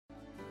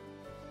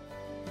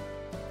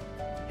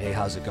Hey,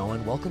 how's it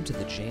going? Welcome to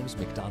the James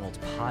McDonald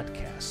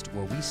Podcast,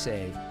 where we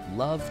say,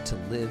 love to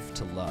live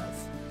to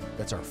love.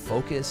 That's our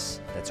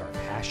focus, that's our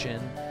passion,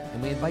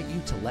 and we invite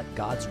you to let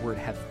God's Word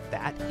have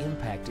that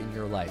impact in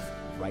your life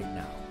right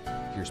now.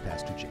 Here's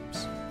Pastor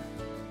James.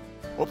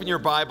 Open your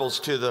Bibles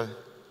to the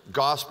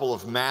Gospel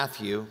of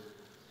Matthew,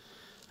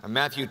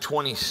 Matthew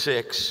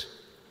 26.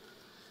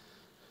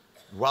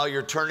 While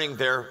you're turning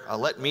there,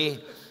 let me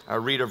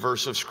read a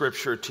verse of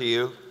Scripture to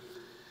you.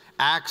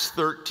 Acts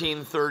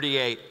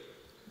 13:38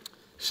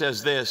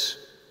 says this: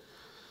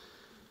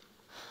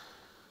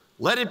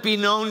 "Let it be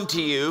known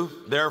to you,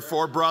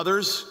 therefore,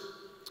 brothers,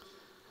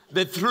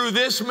 that through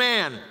this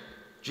man,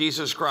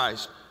 Jesus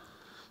Christ,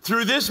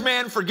 through this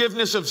man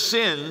forgiveness of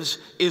sins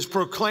is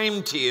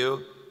proclaimed to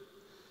you,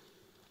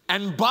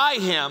 and by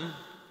him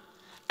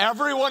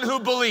everyone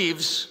who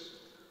believes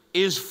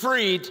is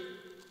freed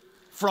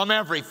from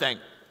everything."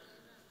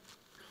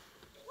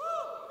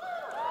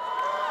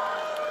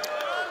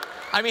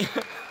 I mean,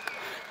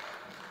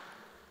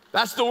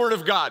 that's the Word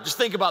of God. Just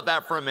think about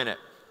that for a minute.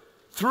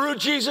 Through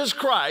Jesus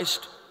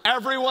Christ,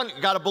 everyone, you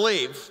got to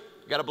believe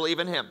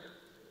in him.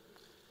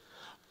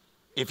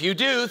 If you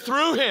do,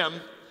 through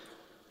him,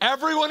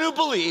 everyone who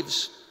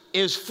believes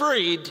is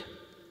freed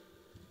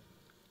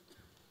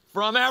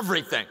from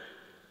everything.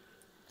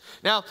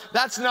 Now,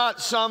 that's not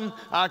some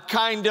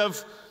kind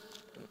of,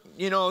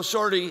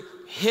 sort of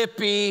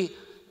hippie,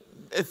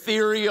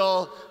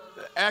 ethereal,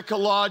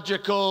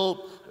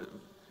 ecological,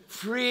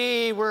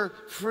 we're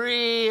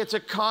free, it's a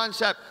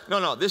concept.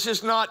 No, this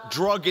is not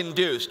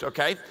drug-induced,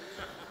 okay?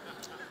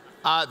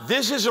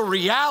 This is a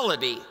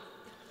reality.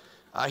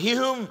 He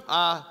whom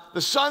the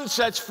Son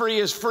sets free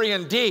is free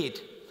indeed.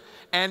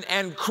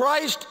 And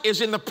Christ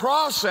is in the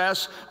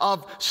process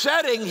of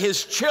setting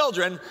his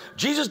children.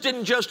 Jesus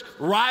didn't just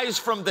rise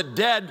from the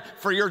dead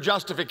for your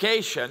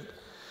justification.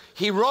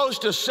 He rose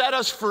to set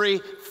us free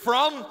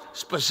from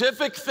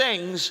specific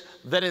things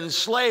that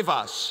enslave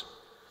us.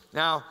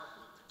 Now,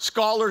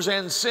 scholars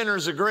and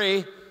sinners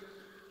agree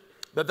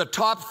that the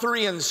top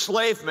three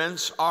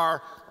enslavements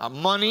are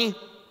money,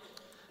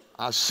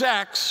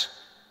 sex,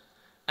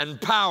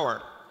 and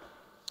power.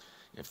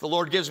 If the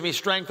Lord gives me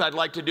strength, I'd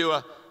like to do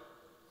a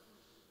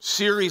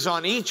series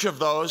on each of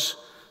those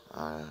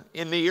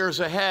in the years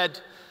ahead.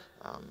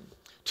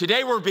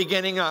 Today we're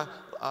beginning a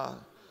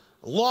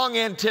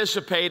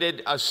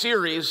long-anticipated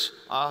series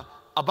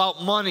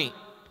about money.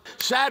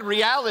 Sad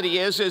reality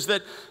is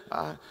that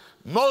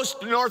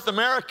most North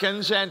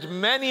Americans and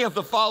many of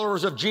the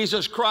followers of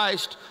Jesus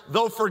Christ,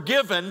 though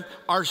forgiven,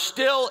 are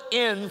still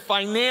in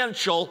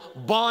financial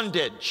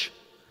bondage.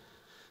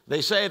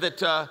 They say that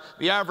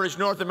the average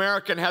North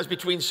American has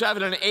between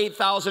 $7,000 and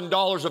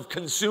 $8,000 of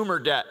consumer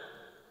debt.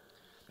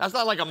 That's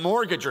not like a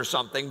mortgage or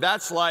something.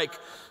 That's like,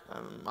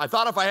 I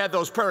thought if I had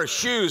those pair of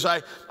shoes, I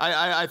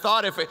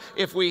thought if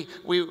we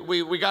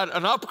got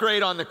an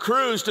upgrade on the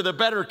cruise to the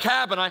better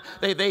cabin,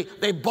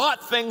 they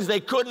bought things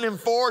they couldn't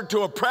afford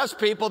to oppress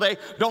people they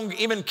don't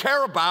even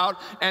care about,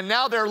 and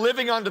now they're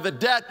living under the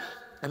debt,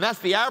 and that's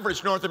the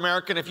average North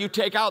American. If you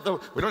take out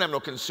we don't have no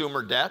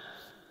consumer debt.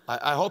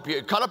 I hope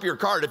you cut up your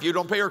card. If you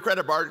don't pay your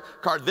credit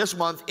card this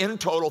month, in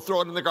total,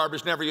 throw it in the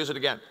garbage, never use it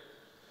again.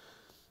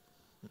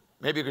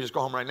 Maybe you could just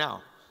go home right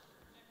now.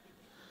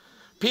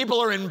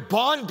 People are in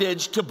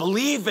bondage to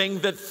believing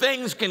that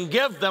things can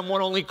give them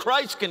what only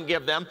Christ can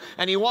give them,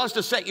 and he wants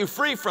to set you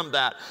free from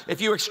that. If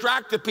you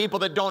extract the people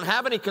that don't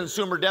have any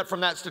consumer debt from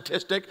that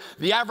statistic,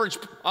 the average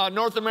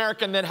North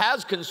American that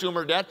has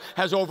consumer debt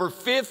has over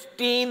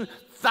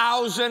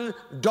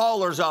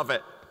 $15,000 of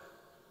it.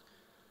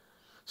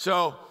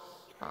 So,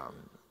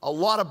 a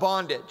lot of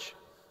bondage.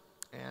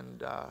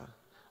 And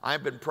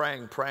I've been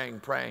praying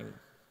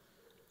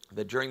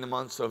that during the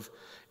months of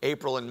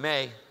April and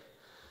May,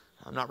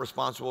 I'm not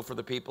responsible for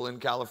the people in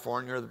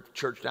California or the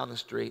church down the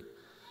street,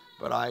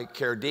 but I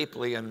care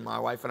deeply, and my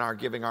wife and I are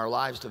giving our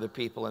lives to the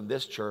people in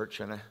this church,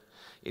 and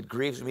it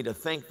grieves me to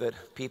think that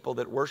people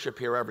that worship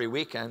here every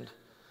weekend,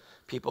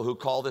 people who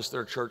call this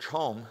their church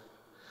home,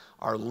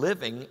 are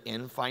living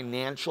in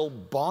financial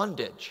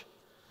bondage.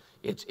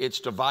 It's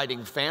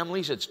dividing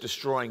families, it's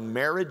destroying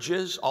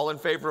marriages, all in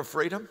favor of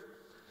freedom.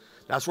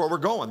 That's where we're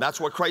going. That's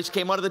what Christ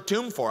came out of the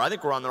tomb for. I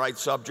think we're on the right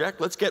subject.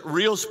 Let's get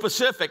real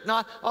specific.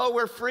 Not, oh,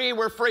 we're free,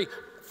 we're free.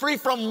 Free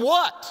from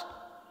what?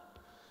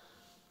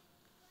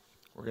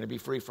 We're going to be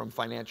free from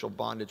financial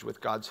bondage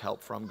with God's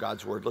help from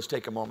God's Word. Let's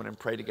take a moment and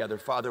pray together.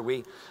 Father,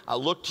 we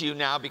look to you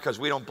now because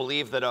we don't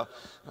believe that a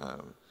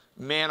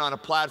man on a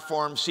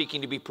platform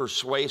seeking to be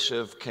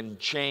persuasive can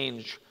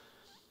change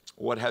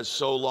what has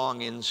so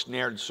long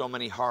ensnared so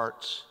many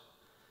hearts.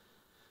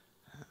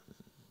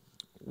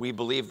 We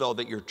believe, though,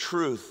 that your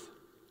truth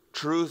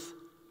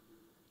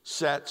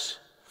sets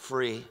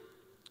free.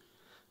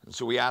 And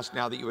so we ask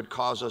now that you would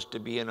cause us to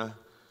be in a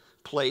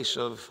place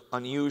of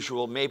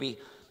unusual, maybe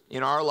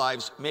in our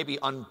lives, maybe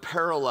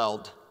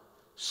unparalleled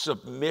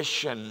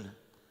submission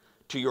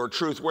to your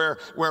truth, where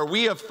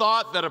we have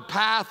thought that a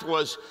path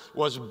was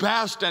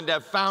best and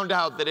have found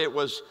out that it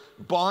was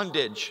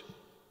bondage.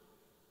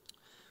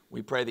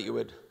 We pray that you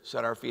would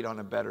set our feet on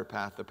a better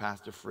path, the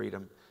path to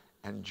freedom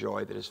and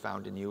joy that is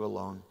found in you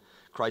alone.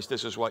 Christ,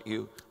 this is what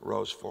you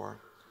rose for.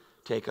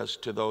 Take us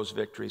to those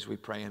victories, we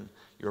pray in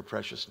your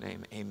precious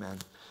name. Amen.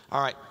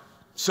 All right,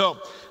 so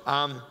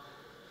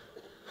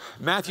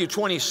Matthew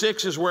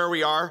 26 is where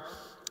we are,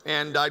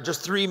 and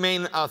just three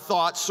main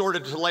thoughts sort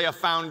of to lay a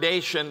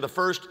foundation. The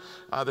first,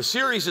 the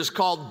series is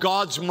called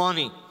God's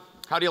Money.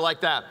 How do you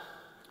like that?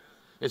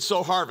 It's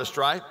so Harvest,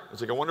 right?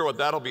 It's like, I wonder what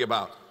that'll be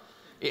about.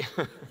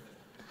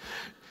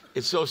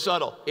 It's so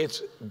subtle.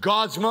 It's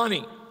God's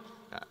money.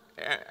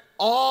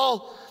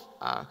 All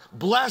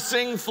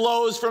blessing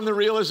flows from the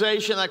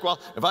realization, like, well,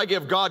 if I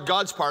give God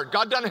God's part,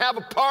 God doesn't have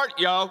a part,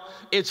 yo.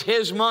 It's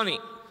his money.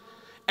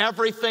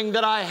 Everything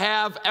that I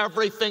have,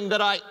 everything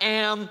that I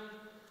am,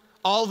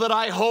 all that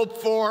I hope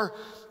for,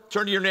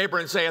 turn to your neighbor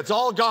and say, it's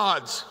all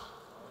God's.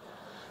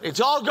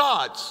 It's all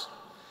God's.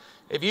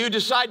 If you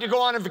decide to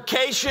go on a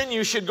vacation,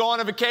 you should go on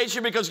a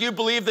vacation because you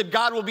believe that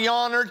God will be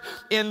honored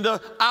in the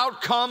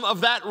outcome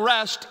of that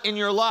rest in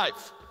your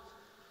life.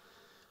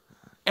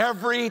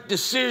 Every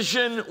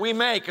decision we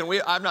make, and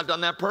I've not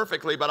done that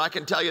perfectly, but I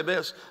can tell you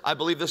this, I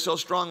believe this so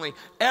strongly.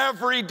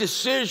 Every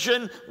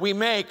decision we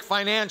make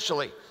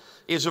financially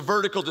is a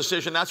vertical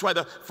decision. That's why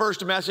the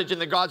first message in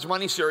the God's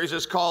Money series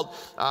is called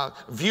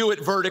View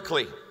It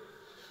Vertically.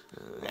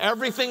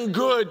 Everything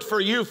good for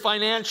you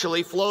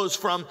financially flows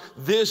from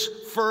this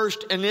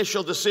first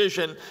initial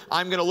decision.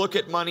 I'm going to look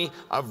at money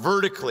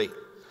vertically.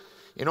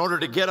 In order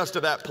to get us to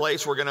that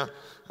place, we're going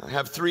to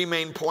have three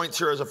main points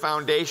here as a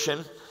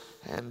foundation.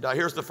 And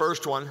here's the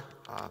first one.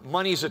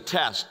 Money's a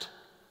test.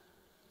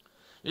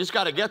 You just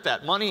got to get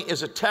that. Money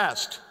is a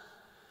test.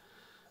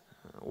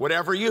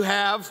 Whatever you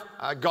have,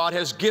 God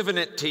has given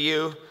it to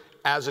you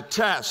as a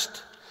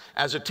test.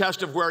 As a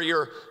test of where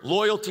your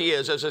loyalty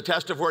is, as a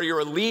test of where your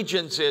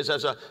allegiance is,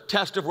 as a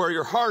test of where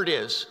your heart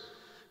is.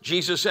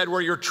 Jesus said,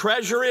 where your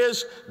treasure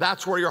is,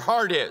 that's where your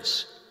heart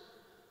is.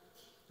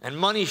 And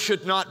money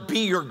should not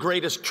be your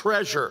greatest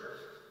treasure.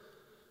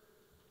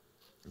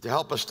 To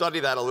help us study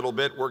that a little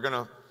bit, we're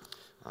going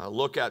to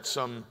look at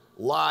some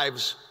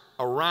lives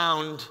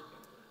around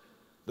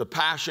the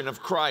passion of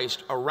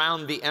Christ,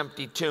 around the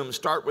empty tomb.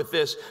 Start with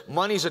this.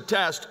 Money's a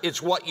test.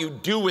 It's what you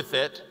do with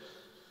it.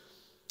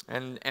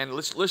 And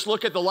let's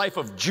look at the life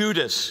of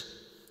Judas.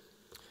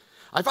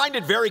 I find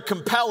it very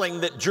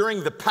compelling that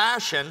during the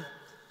Passion,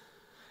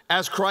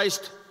 as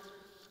Christ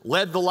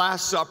led the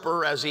Last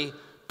Supper, as he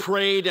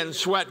prayed and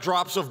sweat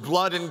drops of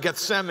blood in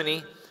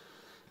Gethsemane,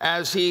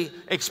 as he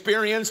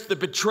experienced the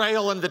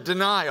betrayal and the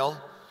denial,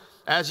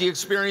 as he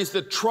experienced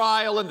the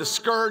trial and the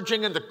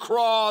scourging and the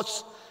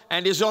cross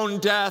and his own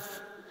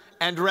death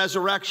and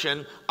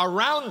resurrection,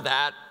 around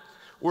that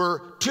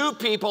were two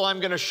people I'm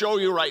going to show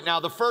you right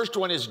now. The first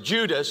one is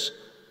Judas,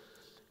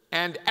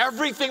 and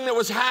everything that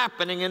was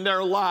happening in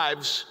their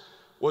lives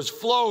was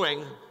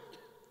flowing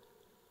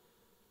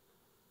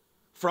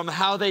from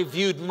how they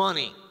viewed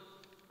money.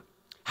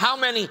 How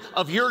many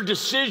of your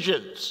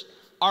decisions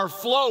are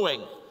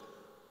flowing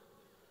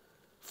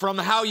from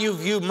how you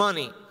view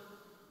money?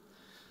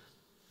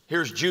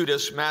 Here's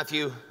Judas,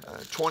 Matthew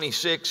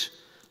 26,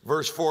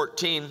 verse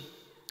 14.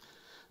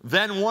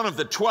 Then one of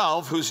the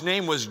 12, whose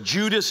name was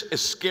Judas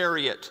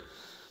Iscariot.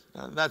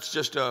 That's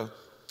just a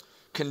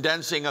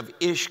condensing of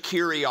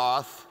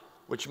Ish-Kirioth,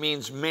 which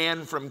means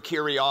man from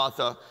Kirioth,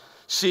 a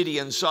city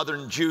in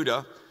southern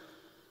Judah.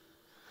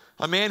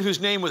 A man whose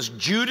name was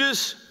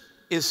Judas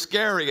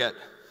Iscariot.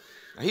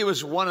 He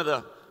was one of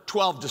the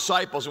 12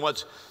 disciples, and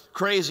what's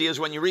crazy is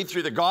when you read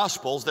through the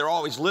Gospels, they're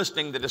always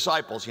listing the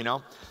disciples, you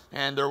know.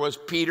 And there was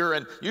Peter,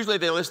 and usually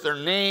they list their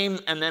name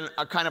and then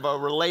a kind of a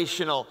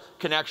relational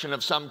connection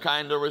of some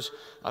kind. There was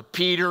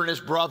Peter and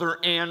his brother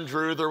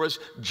Andrew. There was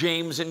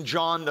James and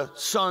John, the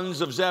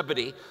sons of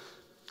Zebedee.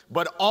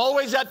 But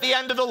always at the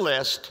end of the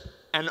list,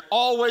 and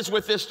always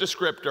with this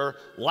descriptor,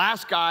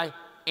 last guy,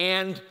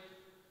 and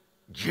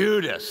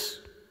Judas.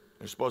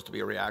 There's supposed to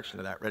be a reaction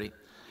to that. Ready?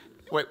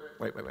 Wait.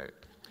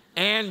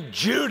 And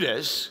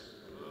Judas,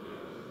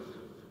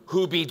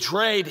 who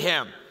betrayed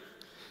him.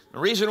 The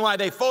reason why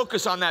they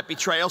focus on that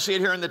betrayal, see it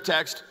here in the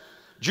text,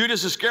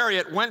 Judas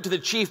Iscariot went to the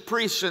chief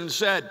priests and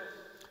said,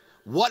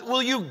 "What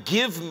will you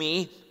give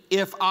me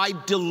if I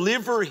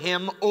deliver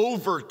him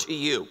over to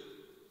you?"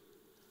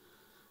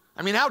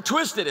 I mean, how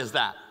twisted is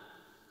that?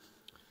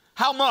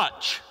 How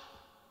much?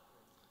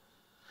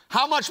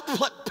 How much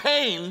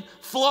pain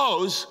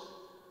flows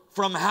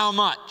from how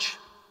much?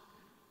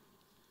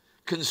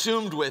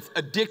 Consumed with,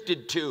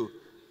 addicted to,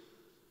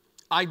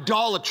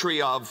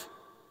 idolatry of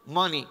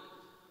money.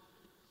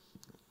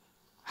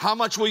 How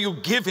much will you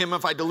give him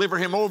if I deliver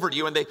him over to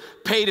you? And they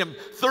paid him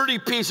 30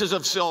 pieces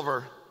of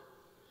silver.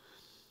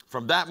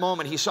 From that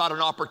moment, he sought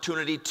an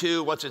opportunity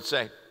to, what's it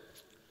say?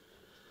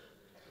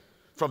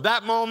 From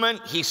that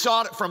moment, he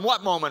sought it. From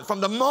what moment?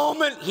 From the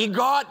moment he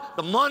got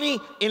the money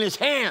in his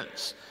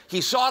hands.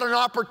 He sought an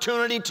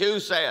opportunity to,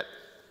 say it,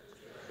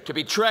 to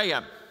betray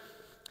him.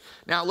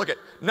 Now look at,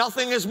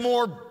 nothing is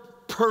more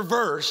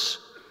perverse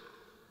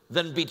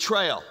than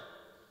betrayal.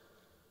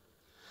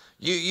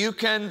 You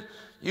can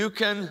You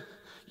can,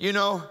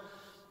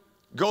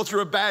 go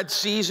through a bad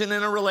season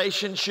in a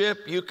relationship.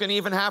 You can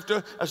even have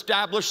to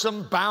establish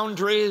some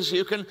boundaries.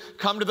 You can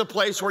come to the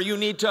place where you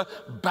need to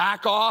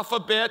back off a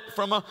bit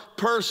from a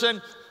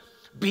person.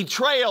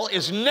 Betrayal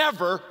is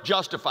never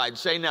justified.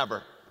 Say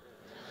never.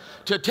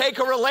 To take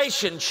a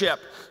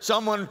relationship,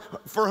 someone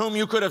for whom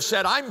you could have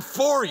said, I'm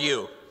for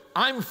you,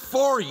 and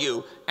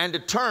to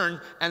turn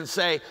and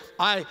say,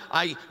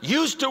 I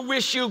used to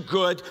wish you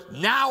good,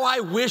 now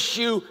I wish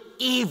you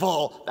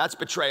evil. That's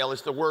betrayal.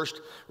 It's the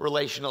worst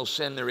relational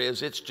sin there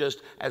is. It's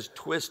just as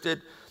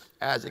twisted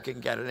as it can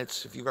get. And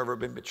it's, if you've ever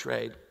been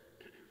betrayed,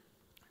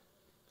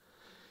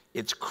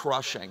 it's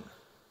crushing.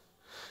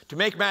 To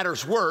make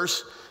matters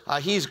worse,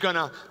 he's going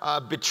to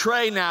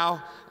betray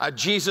now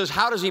Jesus.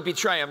 How does he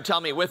betray him?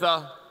 Tell me, with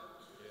a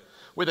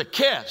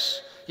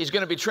kiss. He's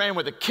going to betray him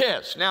with a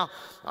kiss. Now,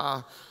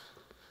 I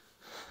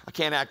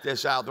can't act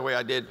this out the way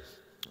I did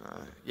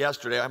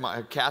yesterday.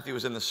 Kathy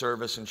was in the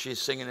service, and she's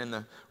singing in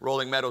the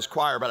Rolling Meadows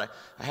choir, but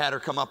I had her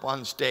come up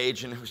on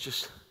stage, and it was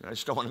just, I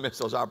just don't want to miss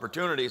those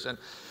opportunities, and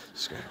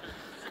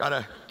got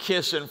a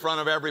kiss in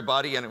front of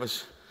everybody, and it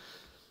was,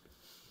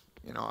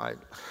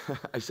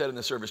 I said in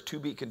the service, to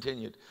be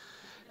continued.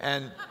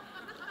 And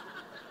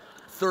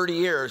 30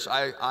 years,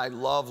 I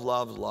love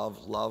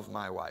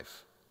my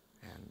wife.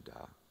 And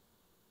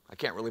I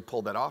can't really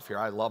pull that off here.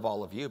 I love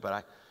all of you,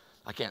 but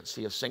I can't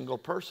see a single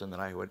person that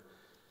I would.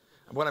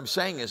 What I'm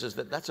saying is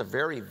that that's a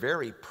very,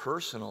 very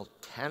personal,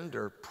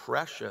 tender,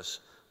 precious,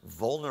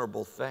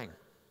 vulnerable thing.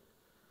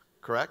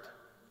 Correct?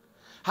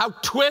 How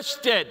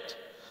twisted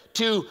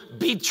to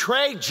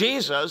betray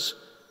Jesus,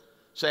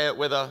 say it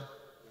with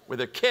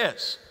a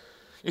kiss.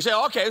 You say,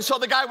 okay, so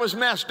the guy was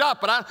messed up,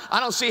 but I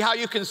don't see how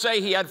you can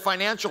say he had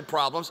financial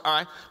problems. All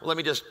right, well, let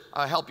me just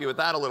help you with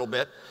that a little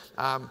bit.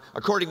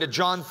 According to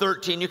John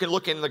 13, you can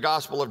look in the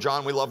Gospel of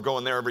John. We love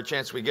going there every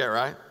chance we get,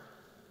 right?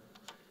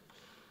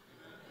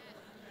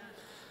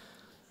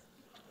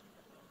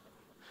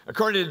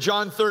 According to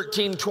John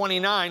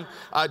 13:29,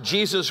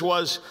 Jesus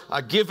was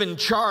given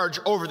charge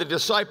over the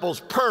disciples'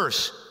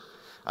 purse,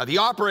 the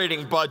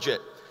operating budget.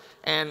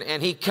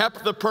 And he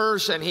kept the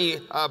purse, and he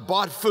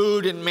bought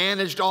food and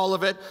managed all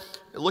of it.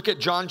 Look at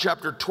John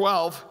chapter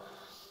 12,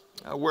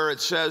 where it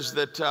says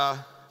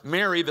that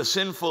Mary, the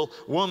sinful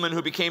woman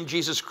who became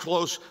Jesus'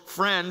 close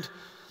friend,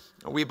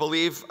 we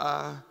believe,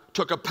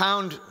 took a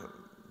pound,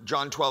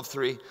 John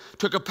 12:3,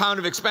 took a pound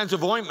of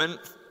expensive ointment,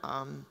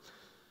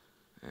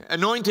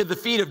 anointed the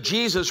feet of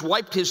Jesus,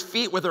 wiped his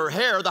feet with her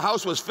hair. The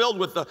house was filled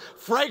with the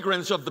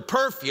fragrance of the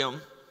perfume.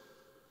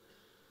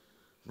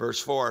 Verse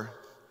 4.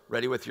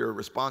 Ready with your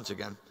response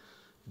again.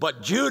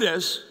 But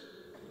Judas,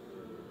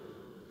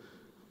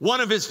 one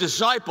of his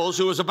disciples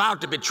who was about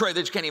to betray,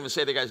 they just can't even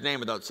say the guy's name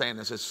without saying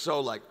this. It's so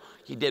like,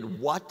 he did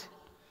what?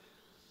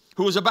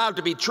 Who was about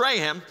to betray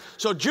him.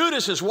 So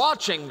Judas is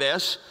watching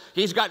this.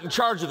 He's got in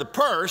charge of the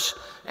purse,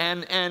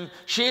 and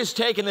she's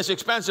taking this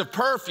expensive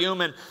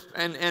perfume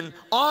and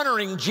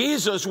honoring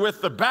Jesus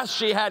with the best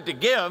she had to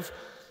give.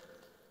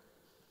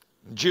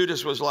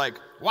 Judas was like,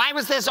 why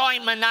was this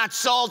ointment not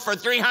sold for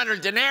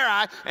 300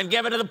 denarii and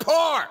given to the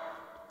poor?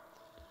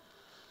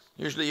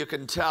 Usually you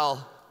can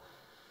tell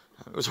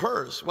it was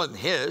hers. It wasn't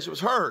his, it was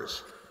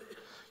hers.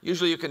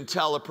 Usually you can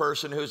tell a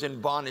person who's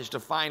in bondage to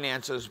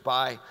finances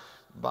by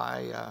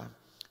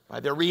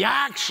their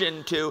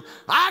reaction to,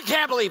 I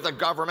can't believe the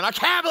government, I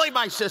can't believe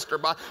my sister,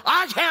 but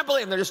I can't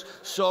believe, and they're just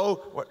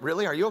so, what,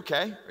 really, are you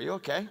okay? Are you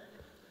okay?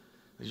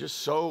 They're just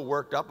so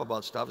worked up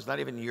about stuff. It's not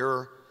even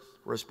your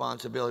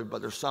responsibility, but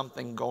there's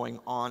something going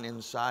on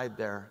inside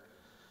there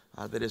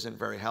that isn't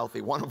very healthy.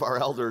 One of our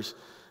elders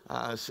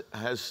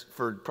has,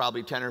 for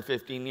probably 10 or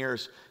 15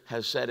 years,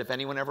 has said, if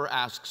anyone ever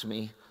asks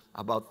me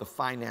about the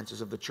finances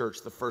of the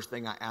church, the first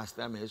thing I ask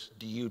them is,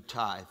 do you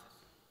tithe?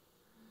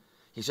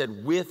 He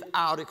said,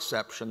 without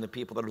exception, the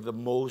people that are the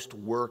most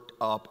worked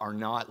up are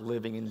not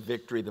living in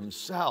victory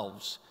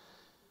themselves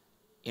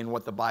in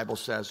what the Bible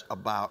says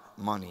about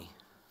money.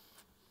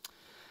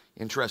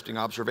 Interesting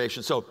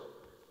observation. So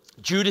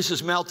Judas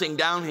is melting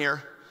down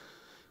here.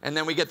 And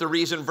then we get the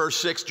reason, verse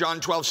 6, John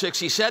 12:6.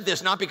 He said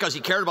this not because he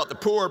cared about the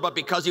poor, but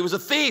because he was a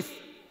thief.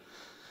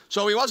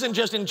 So he wasn't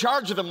just in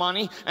charge of the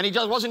money, and he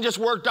wasn't just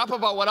worked up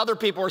about what other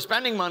people were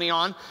spending money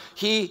on.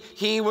 He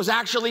was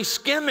actually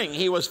skimming.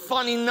 He was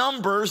funny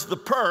numbers, the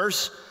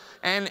purse,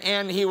 and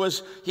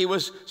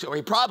so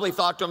he probably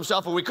thought to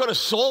himself, well, we could have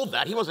sold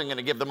that. He wasn't going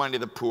to give the money to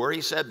the poor.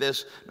 He said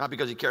this not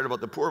because he cared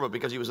about the poor, but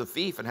because he was a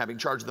thief, and having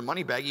charge of the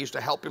money bag, he used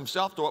to help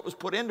himself to what was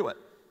put into it.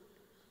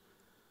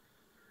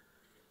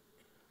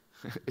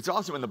 It's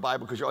awesome in the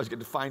Bible because you always get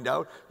to find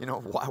out,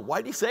 why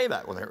did he say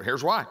that? Well,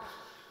 here's why.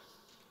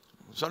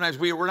 Sometimes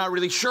we're not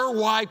really sure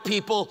why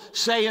people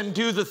say and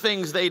do the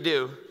things they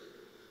do.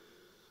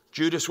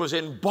 Judas was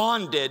in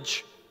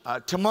bondage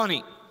to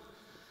money.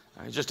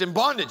 He's just in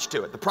bondage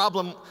to it. The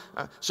problem,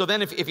 so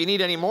then if you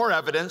need any more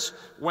evidence,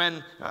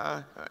 when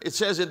it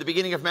says in the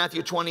beginning of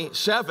Matthew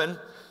 27,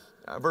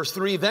 verse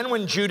 3, then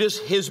when Judas,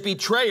 his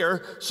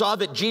betrayer, saw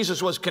that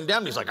Jesus was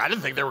condemned, he's like, I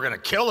didn't think they were going to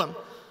kill him.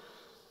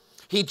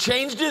 He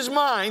changed his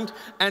mind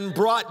and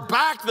brought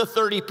back the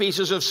 30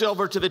 pieces of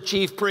silver to the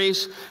chief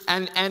priests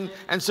and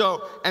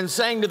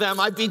saying to them,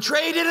 I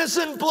betrayed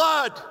innocent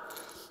blood.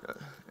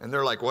 And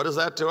they're like, what is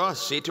that to us?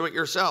 See to it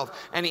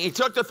yourself. And he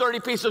took the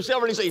 30 pieces of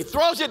silver and he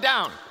throws it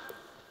down.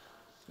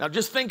 Now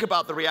just think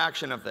about the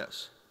reaction of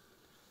this.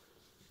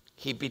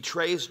 He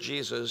betrays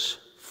Jesus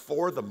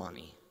for the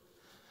money.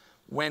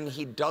 When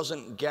he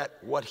doesn't get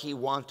what he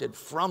wanted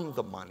from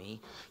the money,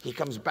 he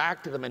comes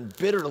back to them and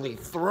bitterly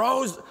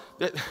throws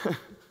it.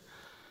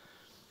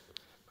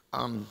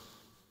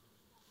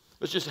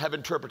 Let's just have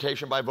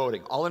interpretation by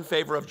voting. All in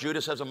favor of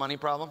Judas has a money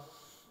problem?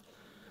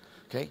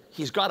 Okay,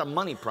 he's got a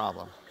money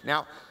problem.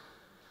 Now,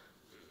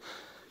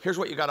 here's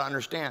what you got to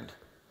understand.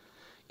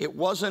 It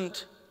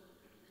wasn't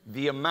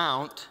the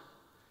amount,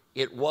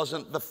 it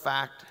wasn't the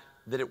fact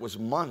that it was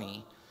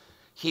money.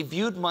 He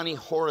viewed money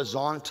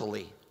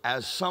horizontally,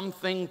 as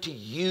something to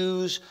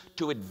use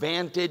to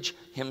advantage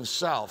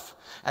himself,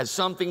 as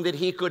something that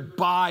he could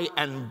buy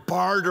and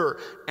barter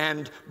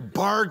and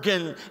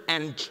bargain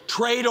and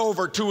trade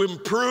over to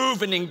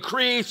improve and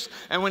increase.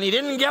 And when he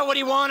didn't get what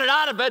he wanted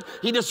out of it,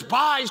 he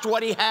despised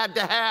what he had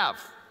to have.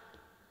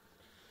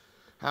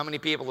 How many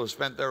people have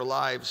spent their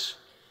lives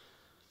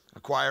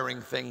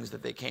acquiring things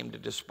that they came to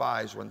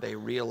despise when they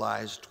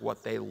realized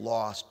what they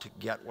lost to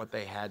get what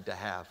they had to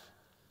have?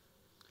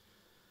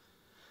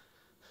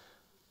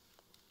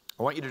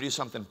 I want you to do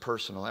something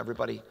personal.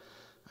 Everybody,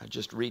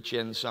 just reach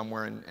in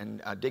somewhere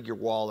and dig your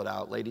wallet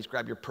out. Ladies,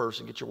 grab your purse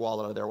and get your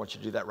wallet out of there. I want you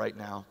to do that right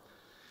now.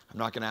 I'm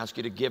not going to ask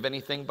you to give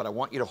anything, but I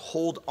want you to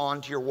hold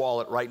on to your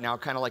wallet right now,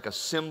 kind of like a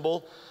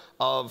symbol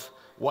of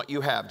what you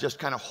have. Just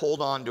kind of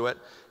hold on to it.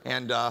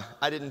 And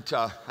I didn't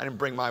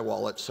bring my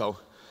wallet, so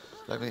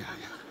let me.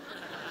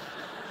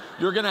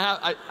 You're going to have,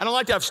 I don't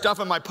like to have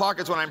stuff in my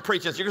pockets when I'm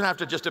preaching, so you're going to have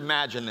to just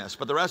imagine this.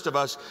 But the rest of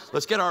us,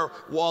 let's get our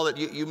wallet.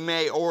 You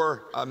may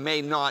or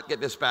may not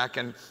get this back.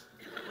 And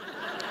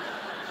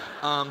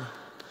go ahead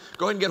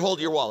and get hold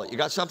of your wallet. You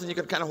got something you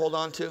can kind of hold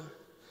on to? And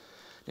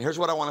here's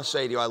what I want to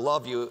say to you. I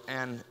love you,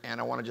 and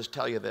I want to just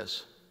tell you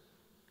this.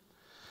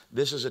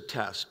 This is a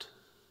test.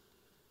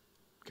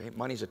 Okay,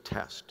 money's a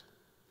test.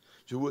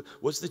 So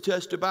what's the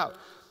test about?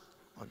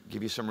 I'll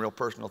give you some real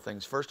personal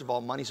things. First of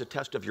all, money's a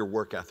test of your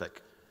work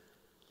ethic.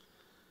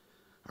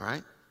 All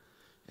right?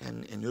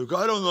 And you're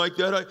like, I don't like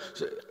that.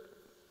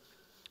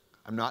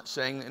 I'm not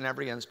saying in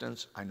every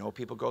instance. I know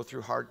people go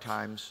through hard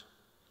times.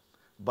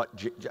 But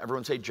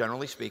everyone say,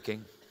 generally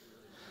speaking.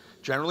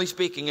 Generally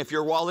speaking, if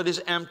your wallet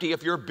is empty,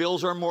 if your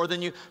bills are more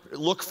than you,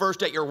 look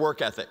first at your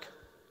work ethic.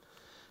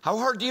 How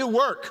hard do you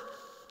work?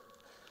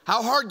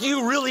 How hard do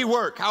you really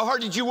work? How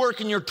hard did you work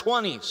in your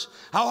 20s?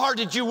 How hard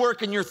did you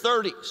work in your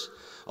 30s?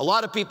 A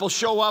lot of people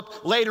show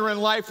up later in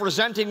life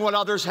resenting what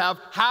others have.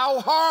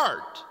 How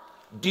hard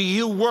do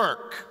you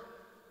work?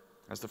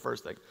 That's the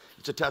first thing.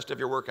 It's a test of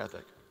your work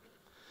ethic.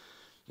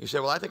 You say,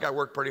 well, I think I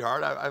work pretty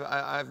hard.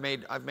 I've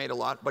made a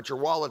lot, but your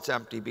wallet's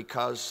empty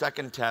because,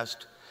 second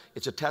test,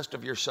 it's a test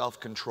of your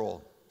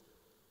self-control.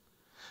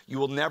 You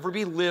will never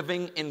be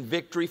living in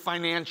victory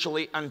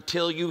financially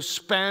until you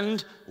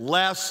spend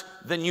less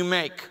than you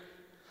make.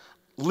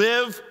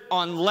 Live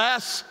on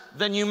less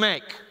than you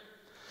make.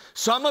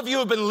 Some of you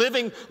have been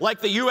living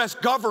like the U.S.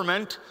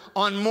 government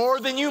on more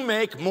than you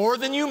make, more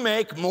than you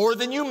make, more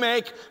than you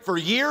make for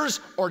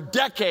years or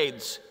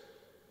decades.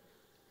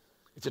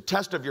 It's a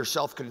test of your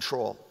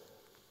self-control.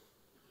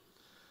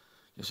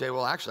 You say,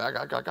 well, actually,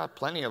 I got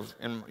plenty of,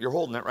 and you're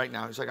holding it right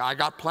now. He's like, I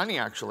got plenty,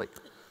 actually.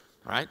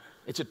 All right?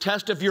 It's a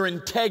test of your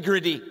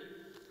integrity.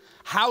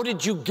 How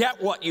did you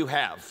get what you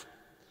have?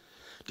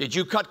 Did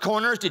you cut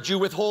corners? Did you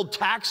withhold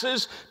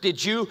taxes?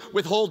 Did you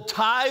withhold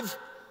tithe?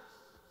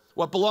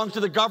 What belongs to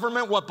the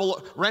government,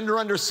 render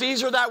under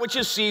Caesar that which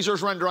is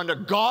Caesar's, render under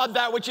God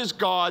that which is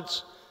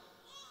God's.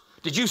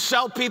 Did you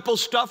sell people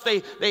stuff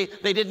they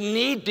didn't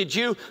need? Did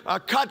you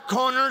cut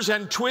corners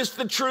and twist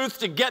the truth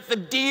to get the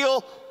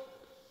deal?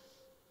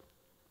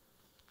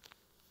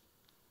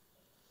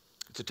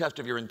 It's a test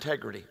of your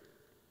integrity.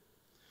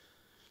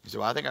 You say,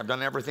 well, I think I've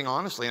done everything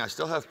honestly and I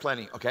still have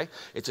plenty. Okay,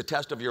 it's a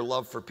test of your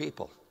love for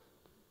people.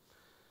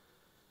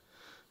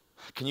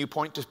 Can you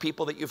point to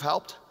people that you've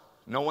helped?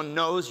 No one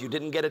knows. You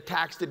didn't get a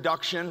tax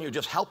deduction. You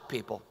just helped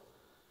people.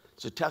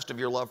 It's a test of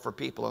your love for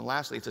people. And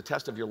lastly, it's a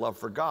test of your love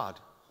for God.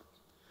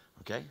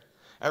 Okay?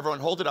 Everyone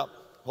hold it up.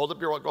 Hold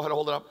up your, go ahead and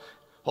hold it up.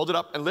 Hold it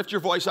up and lift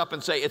your voice up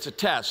and say, it's a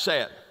test.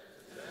 Say it.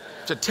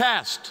 It's a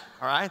test.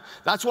 All right?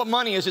 That's what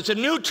money is. It's a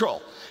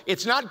neutral.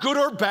 It's not good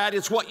or bad.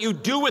 It's what you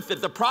do with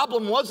it. The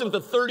problem wasn't the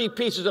 30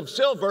 pieces of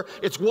silver.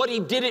 It's what he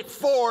did it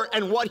for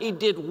and what he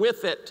did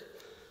with it.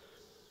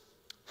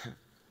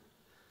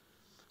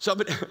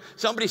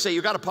 Somebody say,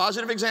 you got a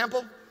positive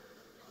example?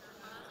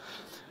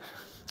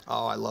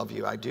 Oh, I love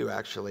you. I do,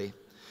 actually.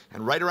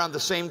 And right around the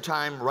same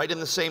time, right in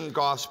the same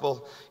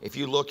gospel, if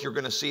you look, you're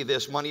going to see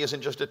this. Money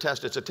isn't just a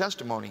test, it's a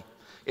testimony.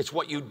 It's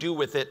what you do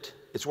with it.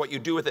 It's what you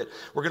do with it.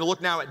 We're going to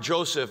look now at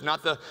Joseph,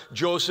 not the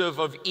Joseph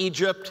of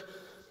Egypt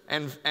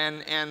and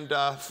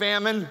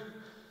famine.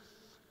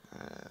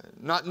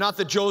 Not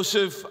that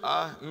Joseph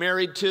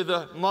married to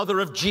the mother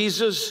of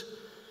Jesus,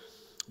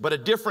 but a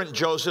different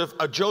Joseph,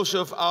 a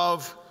Joseph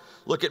of,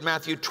 look at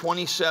Matthew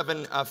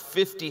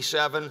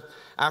 27:57,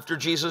 after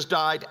Jesus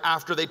died,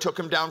 after they took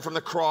him down from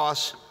the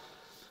cross.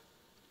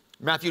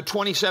 Matthew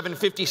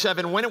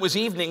 27:57, when it was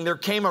evening, there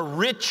came a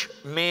rich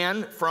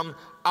man from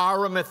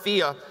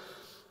Arimathea.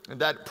 And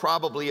that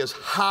probably is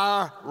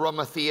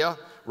Ha-Ramathea.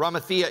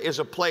 Ramathea is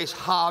a place.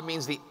 Ha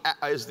means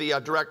is the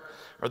direct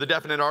or the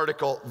definite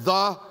article.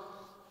 The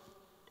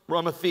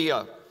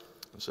Ramathea.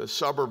 It's a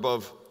suburb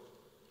of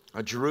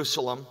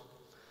Jerusalem.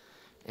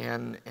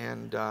 And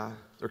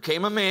there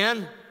came a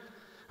man,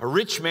 a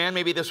rich man.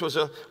 Maybe this was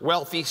a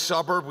wealthy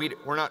suburb.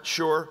 We're not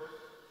sure.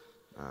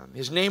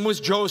 His name was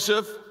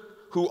Joseph,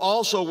 who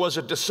also was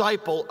a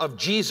disciple of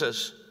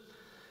Jesus.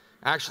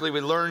 Actually, we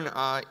learn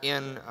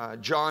in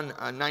John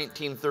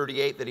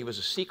 19:38 that he was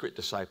a secret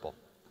disciple.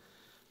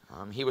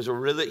 He was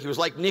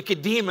like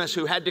Nicodemus,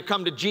 who had to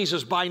come to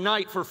Jesus by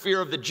night for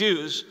fear of the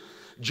Jews.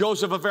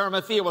 Joseph of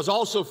Arimathea was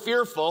also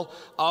fearful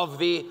of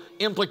the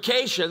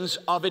implications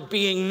of it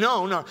being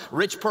known. A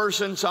rich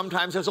person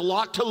sometimes has a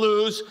lot to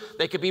lose.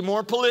 They could be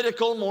more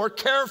political, more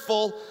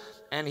careful,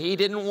 and he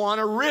didn't want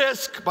to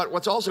risk. But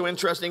what's also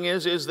interesting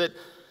is that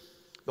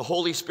the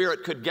Holy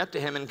Spirit could get to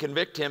him and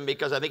convict him,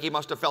 because I think he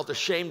must have felt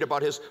ashamed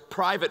about his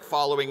private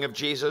following of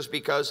Jesus,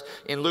 because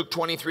in Luke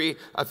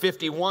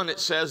 23:51 it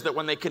says that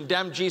when they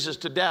condemned Jesus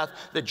to death,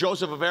 that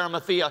Joseph of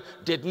Arimathea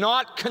did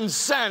not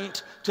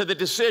consent to the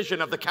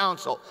decision of the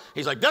council.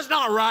 He's like, that's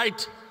not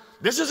right.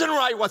 This isn't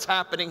right what's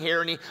happening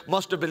here. And he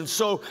must have been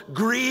so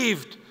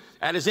grieved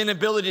at his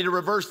inability to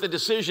reverse the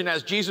decision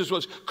as Jesus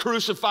was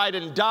crucified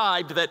and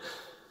died, that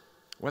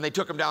when they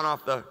took him down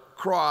off the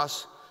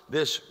cross,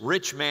 this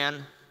rich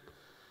man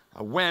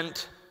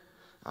went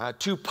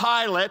to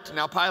Pilate.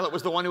 Now, Pilate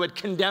was the one who had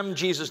condemned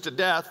Jesus to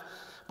death,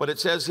 but it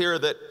says here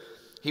that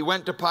he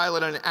went to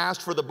Pilate and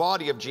asked for the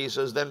body of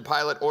Jesus. Then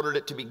Pilate ordered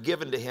it to be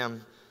given to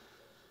him.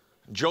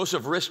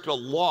 Joseph risked a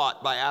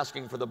lot by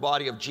asking for the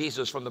body of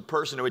Jesus from the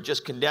person who had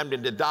just condemned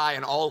him to die,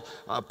 and all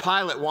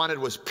Pilate wanted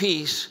was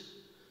peace.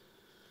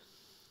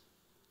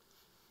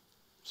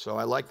 So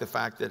I like the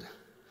fact that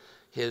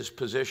his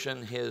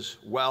position, his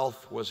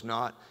wealth was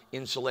not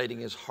insulating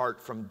his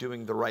heart from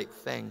doing the right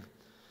thing.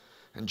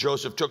 And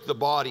Joseph took the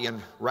body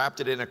and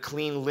wrapped it in a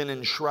clean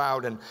linen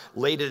shroud and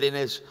laid it in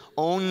his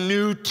own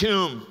new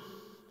tomb.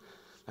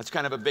 That's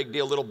kind of a big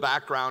deal, little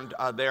background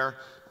there.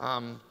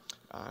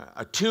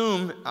 A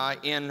tomb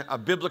in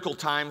biblical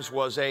times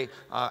was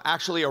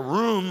actually a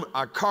room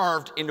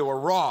carved into a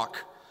rock.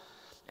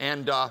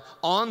 And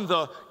on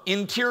the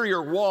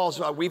interior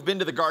walls, we've been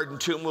to the Garden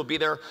Tomb. We'll be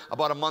there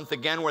about a month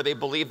again, where they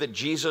believe that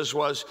Jesus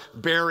was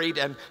buried.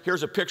 And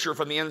here's a picture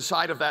from the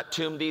inside of that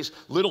tomb. These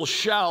little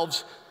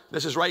shelves.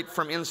 This is right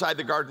from inside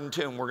the Garden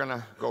Tomb. We're going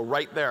to go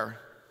right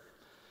there.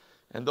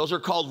 And those are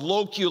called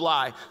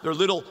loculi. They're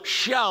little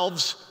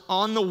shelves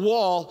on the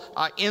wall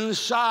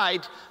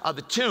inside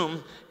the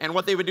tomb. And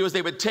what they would do is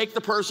they would take the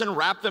person,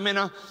 wrap them in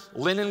a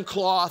linen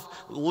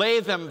cloth,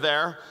 lay them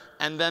there,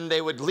 and then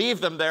they would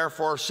leave them there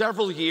for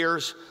several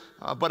years.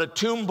 But a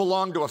tomb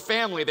belonged to a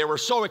family. They were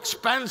so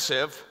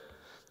expensive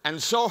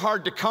and so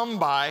hard to come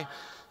by,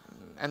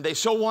 and they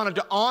so wanted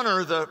to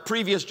honor the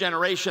previous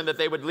generation, that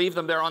they would leave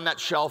them there on that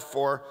shelf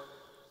for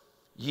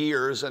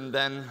years. And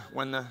then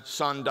when the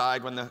son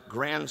died, when the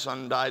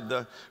grandson died,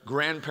 the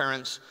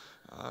grandparents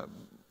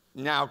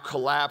now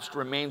collapsed.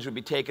 Remains would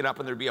be taken up,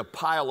 and there'd be a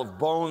pile of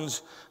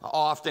bones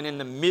often in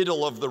the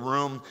middle of the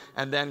room,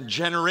 and then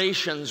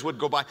generations would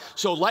go by.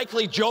 So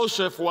likely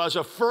Joseph was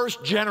a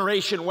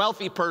first-generation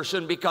wealthy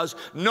person, because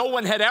no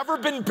one had ever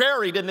been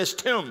buried in this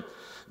tomb.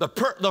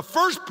 The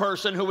first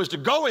person who was to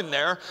go in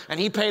there, and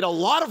he paid a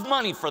lot of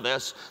money for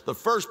this, the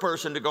first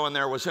person to go in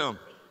there was whom?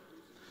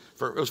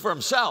 It was for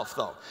himself,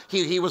 though.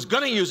 He was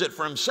going to use it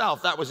for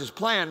himself. That was his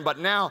plan. But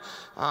now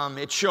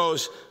it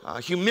shows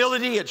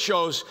humility. It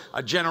shows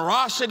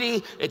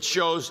generosity. It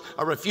shows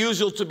a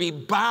refusal to be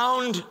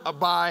bound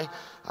by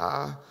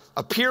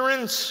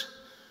appearance.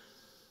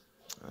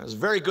 It's a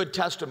very good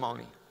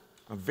testimony,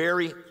 a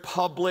very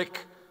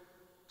public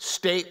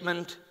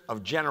statement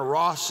of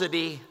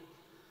generosity.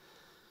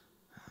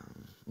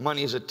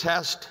 Money is a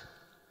test.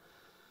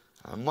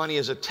 Money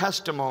is a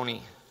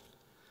testimony.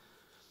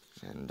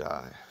 And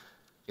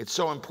it's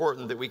so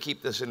important that we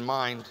keep this in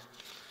mind.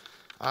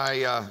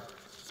 I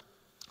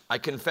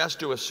confess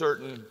to a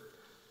certain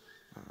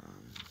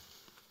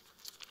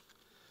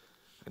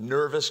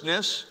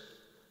nervousness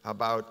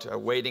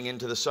about wading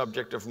into the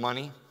subject of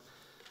money.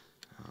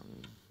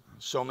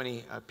 So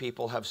many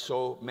people have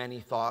so many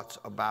thoughts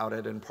about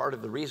it, and part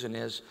of the reason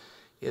is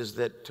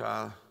that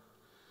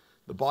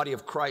the body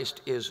of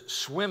Christ is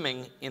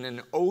swimming in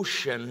an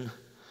ocean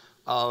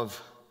of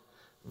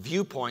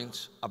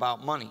viewpoints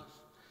about money.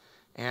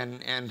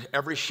 And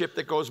every ship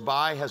that goes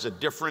by has a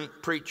different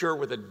preacher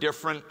with a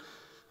different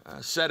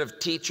set of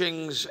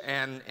teachings,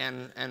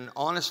 and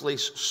honestly,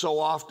 so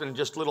often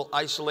just little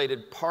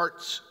isolated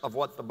parts of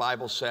what the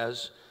Bible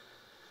says.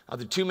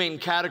 The two main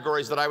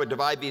categories that I would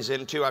divide these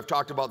into, I've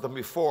talked about them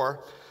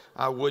before.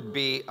 would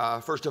be,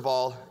 first of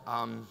all,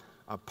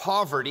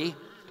 poverty.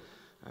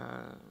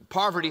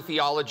 Poverty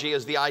theology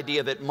is the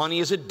idea that money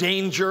is a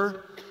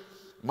danger.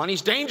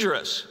 Money's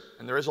dangerous.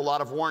 And there is a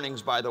lot of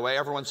warnings, by the way.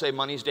 Everyone say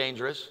money's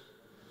dangerous.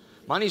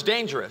 Money's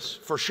dangerous.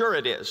 For sure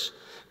it is.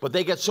 But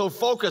they get so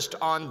focused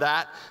on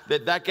that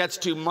gets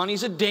to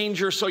money's a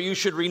danger, so you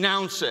should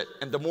renounce it.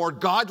 And the more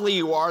godly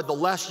you are, the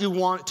less you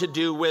want to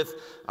do with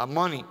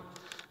money.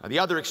 The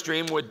other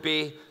extreme would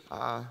be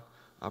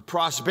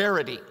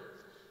prosperity.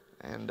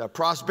 And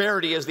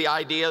prosperity is the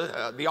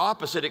idea, the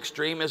opposite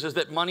extreme is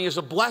that money is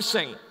a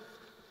blessing.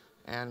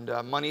 And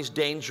money's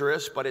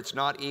dangerous, but it's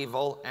not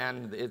evil.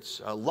 And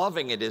it's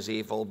loving it is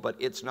evil, but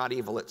it's not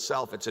evil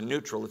itself. It's a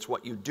neutral. It's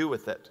what you do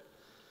with it.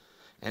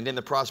 And in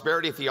the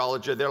prosperity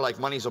theology, they're like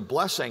money's a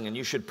blessing and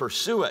you should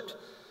pursue it.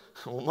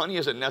 Well, money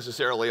isn't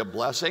necessarily a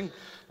blessing.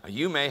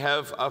 You may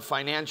have a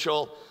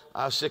financial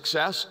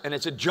success, and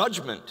it's a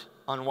judgment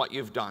on what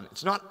you've done.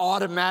 It's not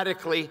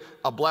automatically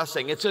a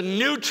blessing. It's a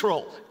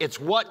neutral. It's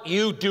what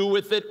you do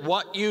with it,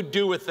 what you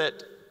do with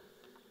it.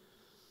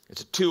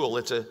 It's a tool.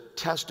 It's a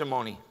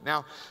testimony.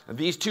 Now,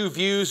 these two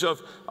views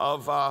of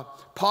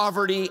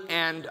poverty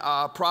and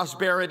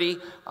prosperity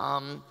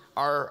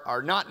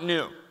are not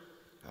new.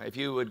 If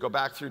you would go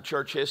back through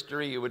church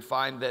history, you would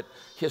find that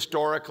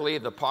historically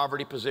the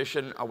poverty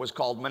position was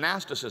called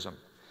monasticism.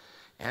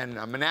 And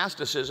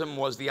monasticism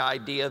was the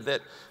idea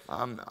that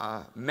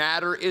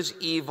matter is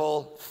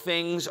evil,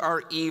 things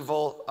are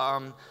evil,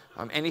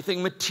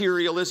 anything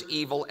material is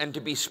evil, and to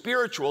be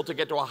spiritual, to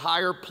get to a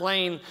higher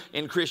plane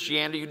in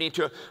Christianity, you need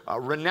to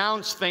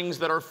renounce things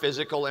that are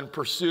physical and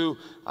pursue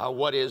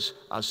what is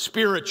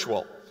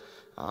spiritual.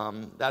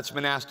 That's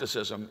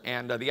monasticism.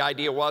 And the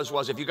idea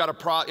was if you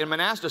got in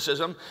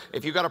monasticism,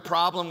 if you got a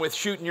problem with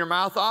shooting your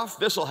mouth off,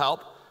 this will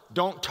help.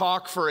 Don't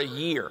talk for a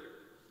year.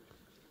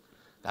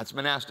 That's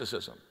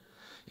monasticism.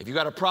 If you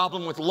got a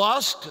problem with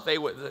lust,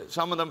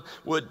 some of them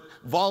would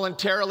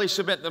voluntarily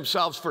submit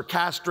themselves for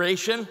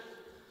castration,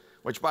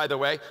 which, by the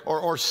way,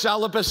 or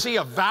celibacy,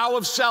 a vow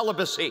of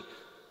celibacy,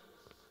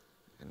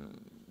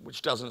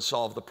 which doesn't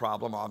solve the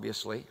problem,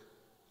 obviously.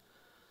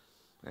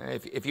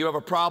 If you have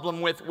a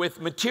problem with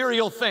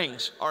material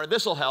things, or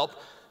this will help,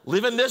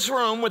 live in this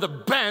room with a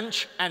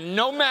bench and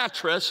no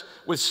mattress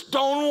with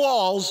stone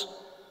walls,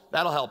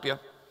 that'll help you.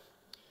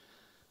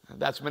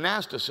 That's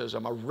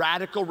monasticism, a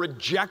radical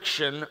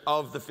rejection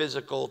of the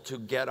physical to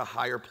get a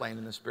higher plane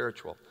in the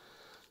spiritual.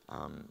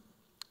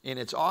 In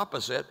its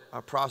opposite,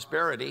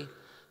 prosperity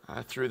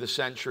through the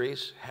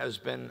centuries has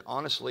been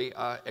honestly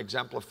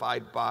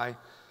exemplified by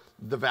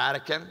the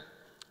Vatican,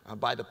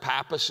 by the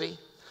papacy.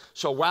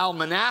 So while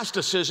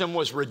monasticism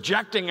was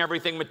rejecting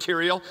everything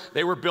material,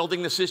 they were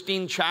building the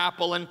Sistine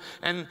Chapel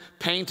and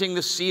painting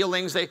the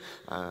ceilings.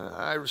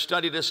 I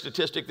studied a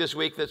statistic this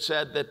week that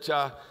said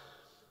that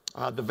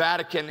the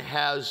Vatican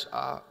has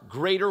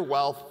greater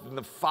wealth than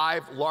the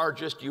 5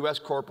 largest U.S.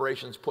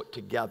 corporations put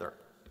together.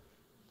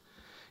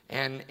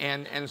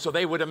 And so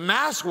they would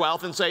amass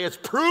wealth and say it's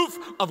proof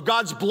of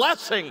God's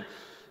blessing.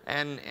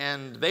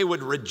 And they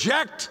would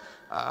reject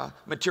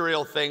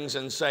material things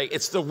and say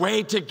it's the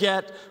way to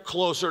get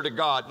closer to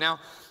God. Now,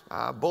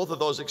 both of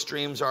those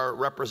extremes are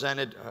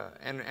represented,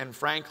 and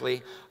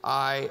frankly,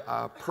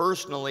 I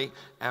personally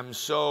am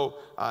so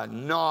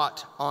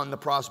not on the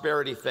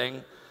prosperity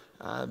thing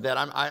that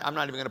I'm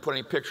not even going to put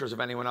any pictures of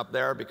anyone up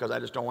there because I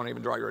just don't want to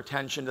even draw your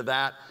attention to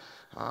that.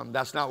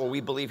 That's not what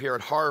we believe here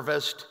at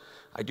Harvest.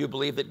 I do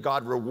believe that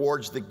God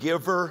rewards the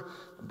giver,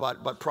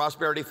 but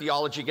prosperity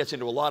theology gets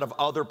into a lot of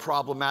other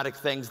problematic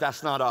things.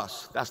 That's not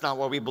us. That's not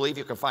what we believe.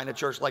 You can find a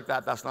church like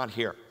that. That's not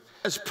here.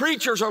 As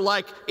preachers are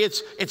like,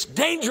 it's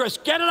dangerous.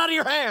 Get it out of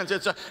your hands.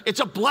 It's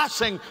a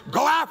blessing.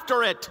 Go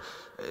after it.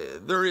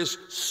 There is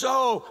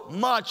so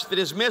much that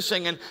is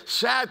missing, and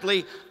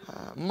sadly,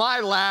 my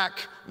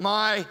lack,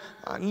 my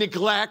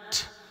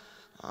neglect,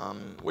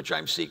 which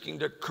I'm seeking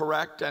to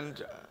correct,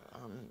 and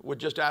would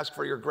just ask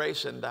for your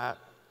grace in that.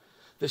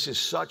 This is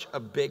such a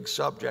big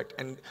subject,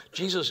 and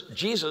Jesus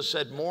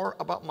said more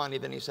about money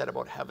than he said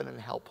about heaven and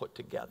hell put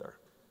together.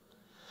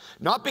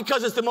 Not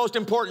because it's the most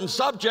important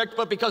subject,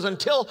 but because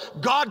until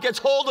God gets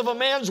hold of a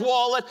man's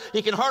wallet,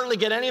 he can hardly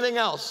get anything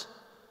else.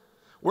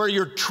 Where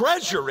your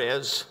treasure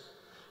is,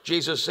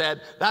 Jesus said,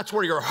 that's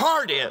where your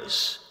heart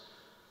is.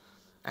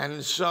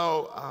 And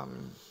so,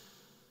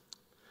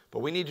 but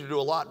we need to do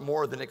a lot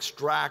more than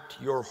extract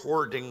your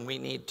hoarding. We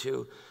need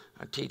to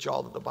teach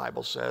all that the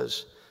Bible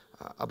says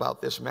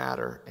about this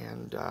matter.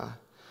 And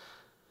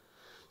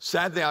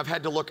sadly, I've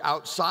had to look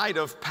outside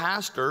of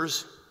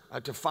pastors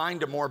to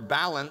find a more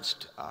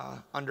balanced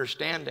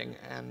understanding.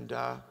 And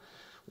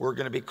we're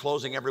going to be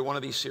closing every one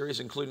of these series,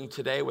 including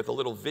today, with a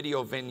little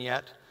video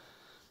vignette.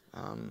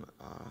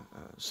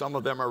 Some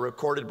of them are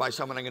recorded by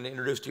someone I'm going to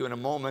introduce to you in a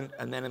moment.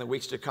 And then in the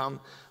weeks to come,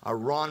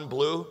 Ron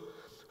Blue,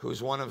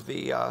 who's one of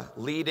the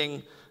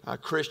leading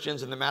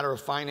Christians in the matter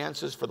of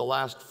finances for the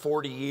last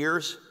 40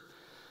 years.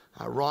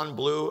 Ron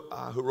Blue,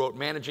 who wrote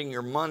Managing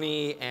Your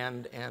Money,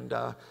 and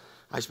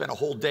I spent a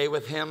whole day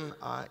with him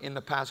in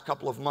the past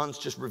couple of months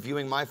just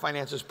reviewing my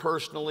finances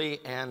personally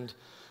and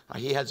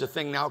He has a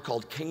thing now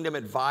called Kingdom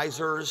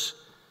Advisors,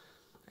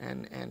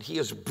 and he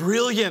is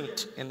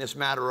brilliant in this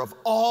matter of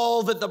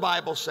all that the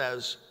Bible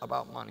says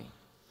about money.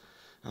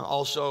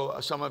 Also,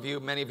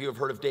 many of you have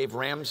heard of Dave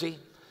Ramsey,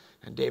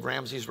 and Dave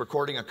Ramsey is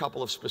recording a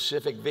couple of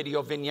specific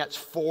video vignettes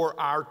for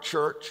our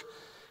church,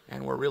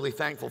 and we're really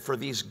thankful for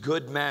these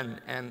good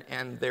men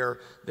and their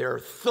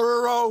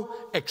thorough,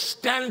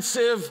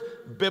 extensive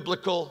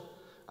biblical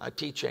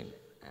teaching,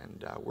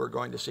 and we're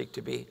going to seek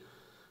to be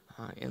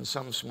in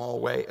some small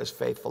way as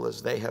faithful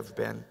as they have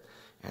been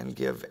and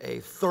give a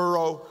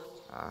thorough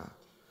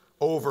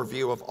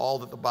overview of all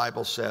that the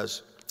Bible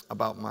says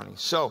about money.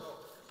 So,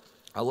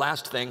 a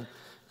last thing,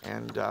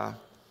 and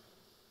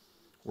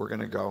we're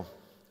going to go.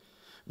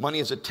 Money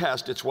is a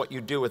test. It's what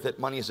you do with it.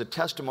 Money is a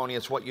testimony.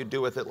 It's what you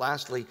do with it.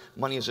 Lastly,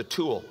 money is a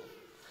tool.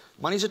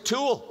 Money is a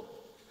tool.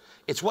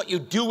 It's what you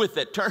do with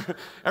it.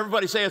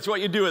 Everybody say it's what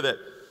you do with it.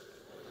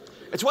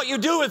 It's what you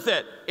do with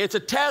it. It's a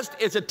test.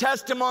 It's a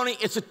testimony.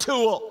 It's a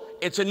tool.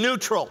 It's a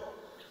neutral.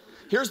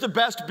 Here's the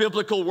best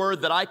biblical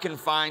word that I can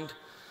find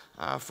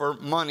for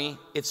money.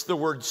 It's the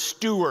word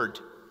steward.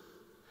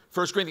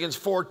 1 Corinthians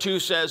 4:2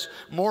 says,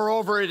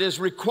 moreover, it is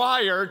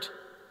required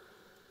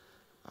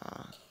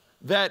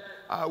that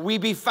we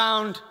be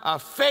found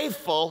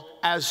faithful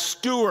as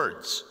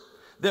stewards.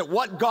 That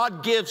what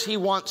God gives, he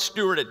wants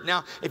stewarded.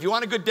 Now, if you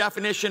want a good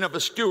definition of a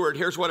steward,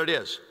 here's what it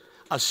is.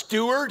 A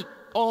steward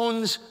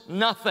owns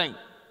nothing.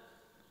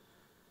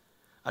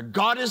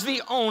 God is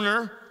the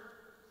owner.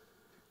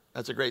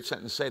 That's a great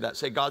sentence. Say that.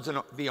 Say, God's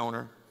the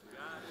owner.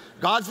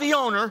 God's the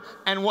owner,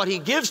 and what he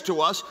gives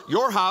to us,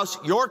 your house,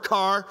 your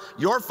car,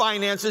 your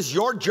finances,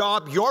 your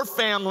job, your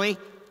family,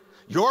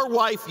 your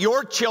wife,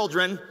 your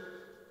children,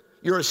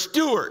 you're a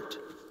steward.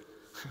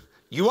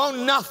 You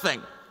own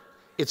nothing.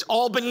 It's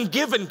all been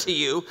given to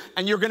you,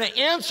 and you're going to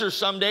answer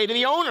someday to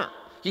the owner.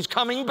 He's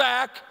coming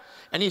back,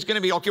 and he's going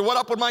to be, okay, what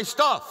up with my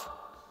stuff?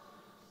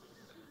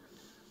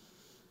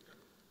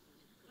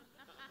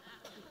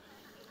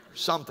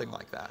 Something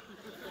like that.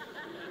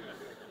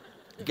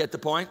 You get the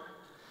point?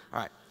 All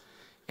right.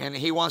 And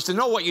he wants to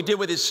know what you did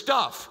with his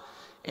stuff.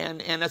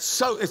 And it's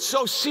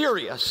so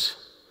serious.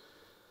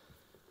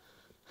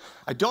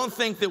 I don't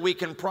think that we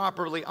can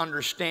properly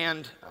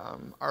understand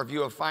our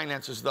view of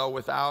finances, though,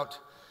 without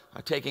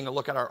taking a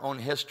look at our own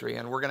history.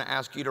 And we're going to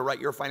ask you to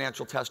write your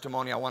financial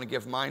testimony. I want to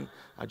give mine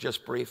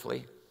just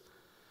briefly.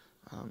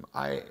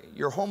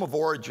 Your home of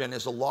origin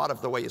is a lot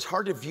of the way. It's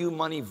hard to view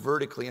money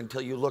vertically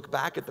until you look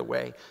back at the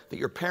way that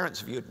your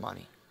parents viewed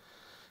money.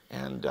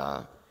 And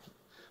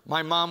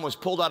my mom was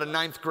pulled out of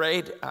 9th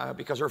grade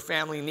because her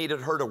family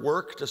needed her to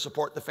work to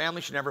support the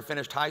family. She never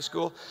finished high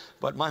school,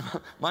 but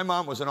my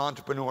mom was an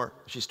entrepreneur.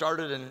 She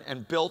started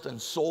and built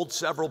and sold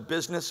several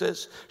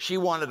businesses. She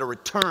wanted a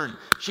return.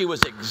 She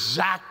was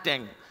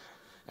exacting,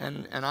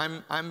 and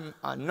I'm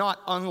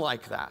not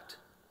unlike that.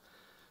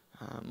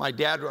 My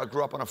dad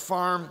grew up on a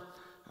farm.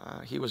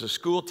 He was a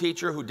school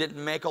teacher who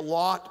didn't make a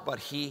lot, but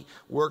he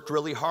worked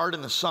really hard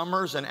in the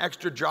summers and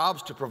extra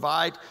jobs to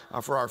provide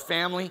for our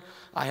family.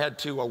 I had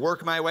to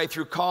work my way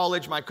through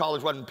college. My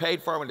college wasn't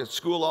paid for. I went to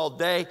school all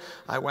day.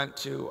 I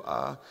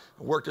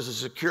worked as a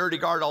security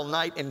guard all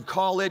night in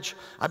college.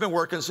 I've been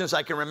working since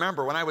I can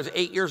remember. When I was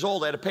 8 years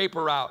old, I had a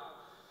paper route.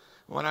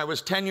 When I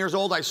was 10 years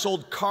old, I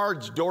sold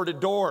cards door to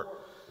door.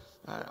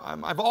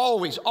 I've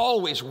always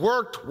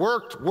worked.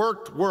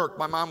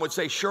 My mom would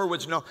say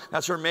Sherwood's, no,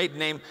 that's her maiden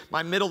name.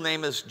 My middle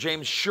name is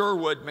James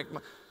Sherwood.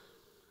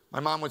 My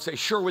mom would say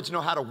Sherwoods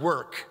know how to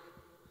work.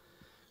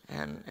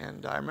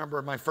 And I remember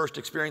my first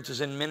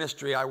experiences in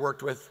ministry. I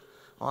worked with,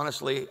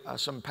 honestly,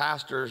 some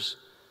pastors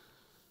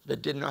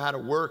that didn't know how to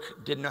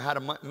work, didn't know how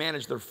to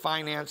manage their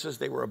finances.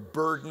 They were a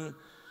burden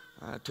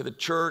to the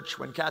church.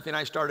 When Kathy and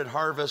I started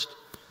Harvest,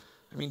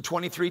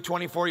 23,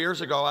 24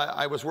 years ago,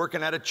 I was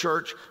working at a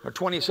church, or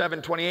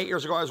 27, 28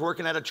 years ago, I was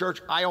working at a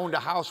church. I owned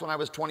a house when I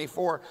was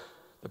 24.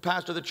 The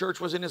pastor of the church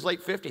was in his late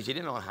 50s. He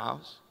didn't own a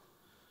house.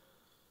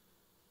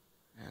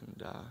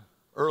 And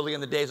early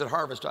in the days at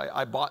Harvest,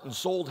 I bought and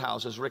sold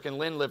houses. Rick and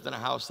Lynn lived in a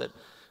house that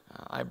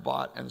I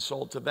bought and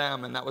sold to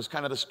them, and that was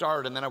kind of the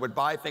start. And then I would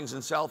buy things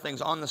and sell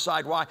things on the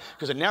side. Why?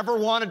 Because I never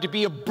wanted to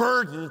be a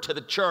burden to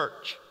the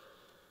church.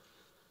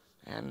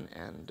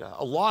 And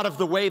a lot of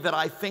the way that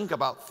I think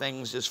about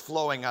things is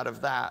flowing out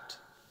of that.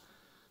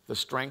 The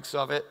strengths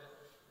of it,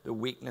 the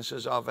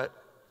weaknesses of it.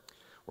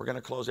 We're going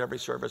to close every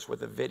service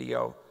with a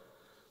video.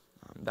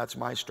 That's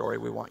my story.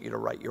 We want you to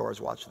write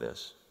yours. Watch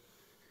this.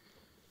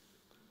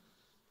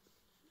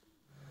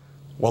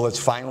 Well, it's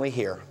finally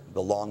here.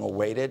 The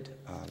long-awaited,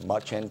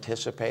 much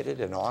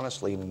anticipated, and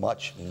honestly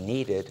much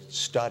needed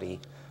study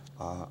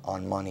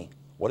on money.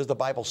 What does the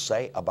Bible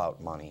say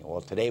about money? Well,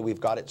 today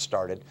we've got it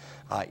started.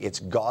 It's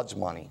God's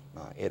money.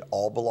 It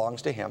all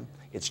belongs to Him.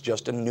 It's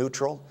just a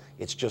neutral.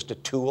 It's just a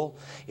tool.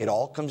 It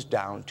all comes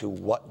down to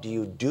what do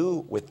you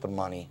do with the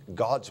money,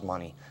 God's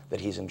money, that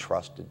He's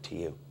entrusted to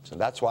you. So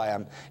that's why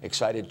I'm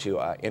excited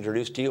to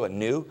introduce to you a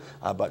new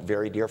but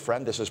very dear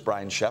friend. This is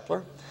Brian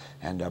Shepler.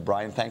 And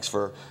Brian, thanks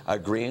for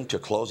agreeing to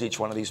close each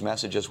one of these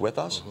messages with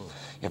us.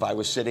 Mm-hmm. If I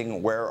was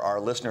sitting where our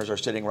listeners are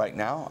sitting right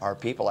now, our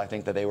people, I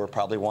think that they were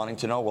probably wanting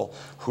to know, well,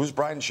 who's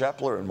Brian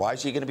Shepler and why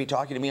is he going to be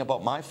talking to me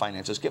about my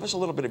finances? Give us a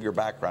little bit of your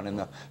background in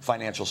the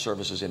financial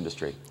services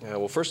industry. Yeah,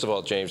 well, first of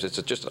all, James,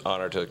 it's just an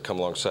honor to come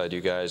alongside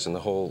you guys and the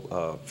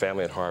whole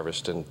family at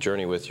Harvest and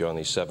journey with you on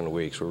these 7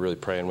 weeks. We're really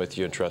praying with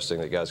you and trusting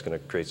that God's going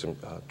to create some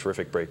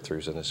terrific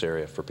breakthroughs in this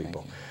area for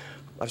people.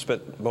 I've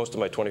spent most of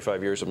my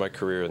 25 years of my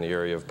career in the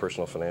area of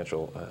personal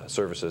financial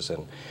services,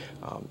 and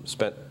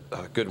spent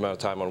a good amount of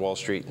time on Wall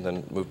Street, and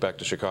then moved back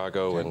to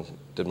Chicago and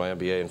did my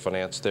MBA in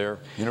finance there.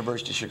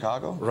 University of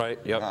Chicago? Right,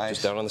 yep, nice.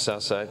 Just down on the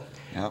south side.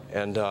 Yep.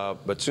 And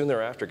but soon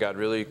thereafter, God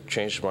really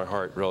changed my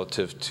heart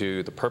relative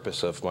to the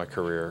purpose of my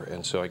career,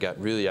 and so I got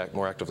really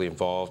more actively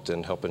involved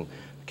in helping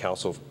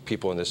counsel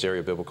people in this area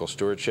of biblical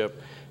stewardship.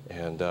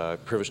 And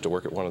privileged to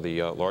work at one of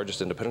the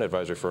largest independent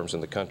advisory firms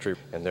in the country.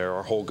 And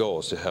our whole goal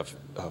is to have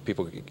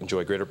people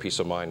enjoy greater peace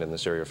of mind in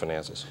this area of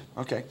finances.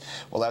 Okay.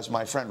 Well, as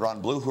my friend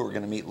Ron Blue, who we're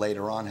going to meet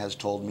later on, has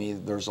told me,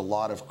 there's a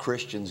lot of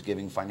Christians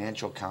giving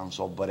financial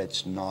counsel, but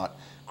it's not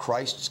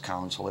Christ's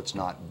counsel. It's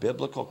not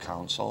biblical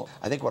counsel.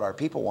 I think what our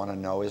people want to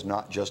know is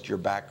not just your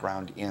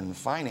background in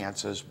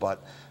finances,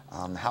 but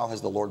how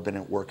has the Lord been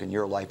at work in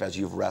your life as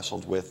you've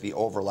wrestled with the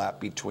overlap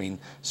between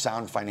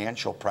sound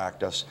financial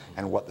practice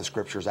and what the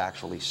Scriptures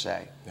actually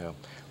say? Yeah,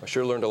 I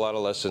sure learned a lot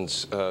of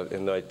lessons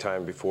in my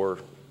time before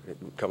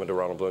coming to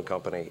Ronald Blue &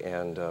 Company,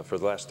 and for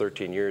the last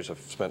 13 years I've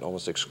spent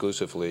almost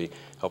exclusively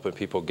helping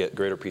people get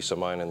greater peace of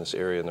mind in this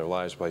area in their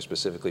lives by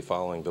specifically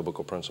following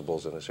biblical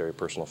principles in this area of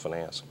personal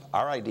finance.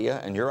 Our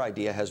idea and your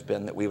idea has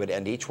been that we would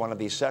end each one of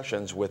these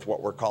sessions with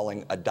what we're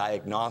calling a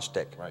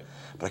diagnostic. Right.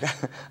 But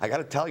I got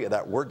to tell you,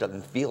 that word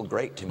doesn't feel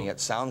great to me. It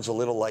sounds a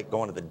little like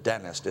going to the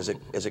dentist. Is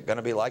it going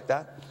to be like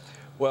that?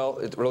 Well,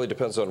 it really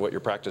depends on what your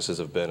practices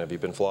have been. Have you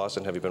been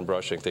flossing? Have you been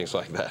brushing? Things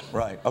like that.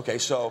 Right. Okay,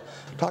 so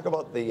talk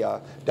about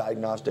the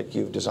diagnostic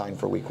you've designed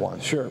for week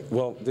 1. Sure.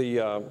 Well,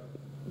 the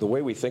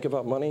way we think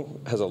about money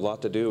has a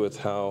lot to do with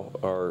how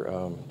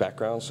our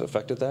backgrounds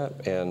affected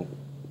that. And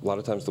a lot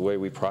of times the way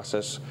we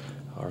process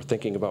our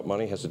thinking about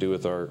money has to do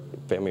with our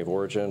family of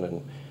origin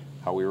and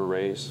how we were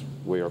raised,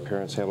 the way our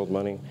parents handled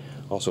money,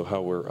 also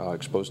how we're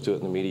exposed to it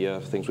in the media,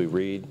 things we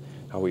read,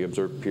 how we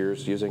observe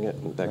peers using it,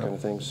 and that kind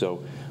of thing.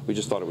 So we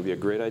just thought it would be a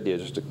great idea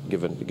just to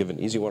give an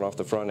easy one off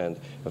the front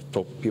end of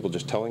people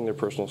just telling their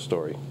personal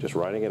story, just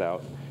writing it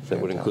out. That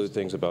would include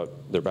things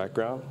about their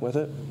background with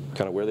it,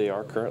 kind of where they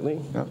are currently,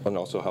 and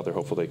also how they're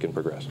hopeful they can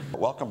progress.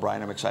 Welcome,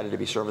 Brian. I'm excited to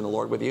be serving the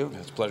Lord with you.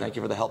 It's a pleasure. Thank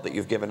you for the help that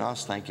you've given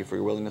us. Thank you for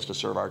your willingness to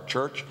serve our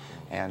church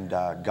and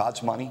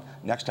God's money.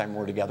 Next time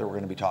we're together, we're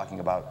going to be talking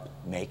about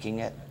making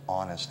it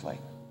honestly.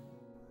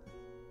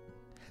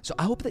 So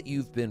I hope that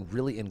you've been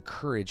really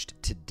encouraged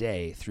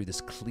today through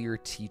this clear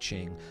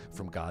teaching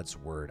from God's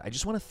Word. I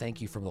just want to thank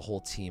you from the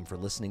whole team for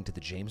listening to the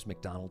James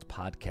McDonald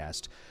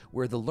podcast,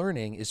 where the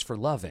learning is for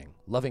loving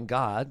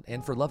God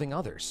and for loving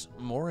others,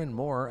 more and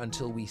more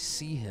until we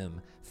see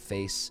Him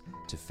face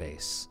to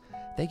face.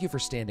 Thank you for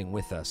standing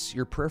with us.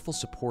 Your prayerful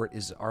support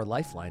is our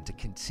lifeline to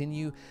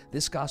continue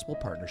this gospel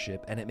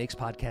partnership, and it makes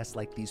podcasts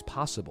like these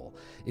possible.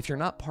 If you're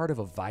not part of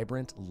a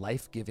vibrant,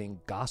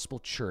 life-giving gospel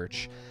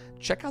church,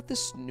 check out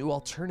this new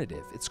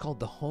alternative. It's called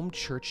the Home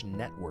Church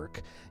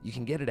Network. You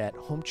can get it at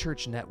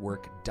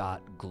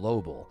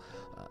homechurchnetwork.global.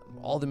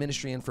 All the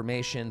ministry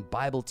information,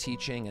 Bible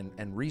teaching,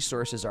 and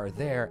resources are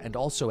there, and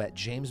also at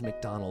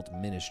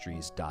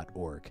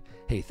jamesmcdonaldministries.org.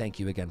 Hey, thank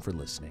you again for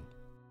listening.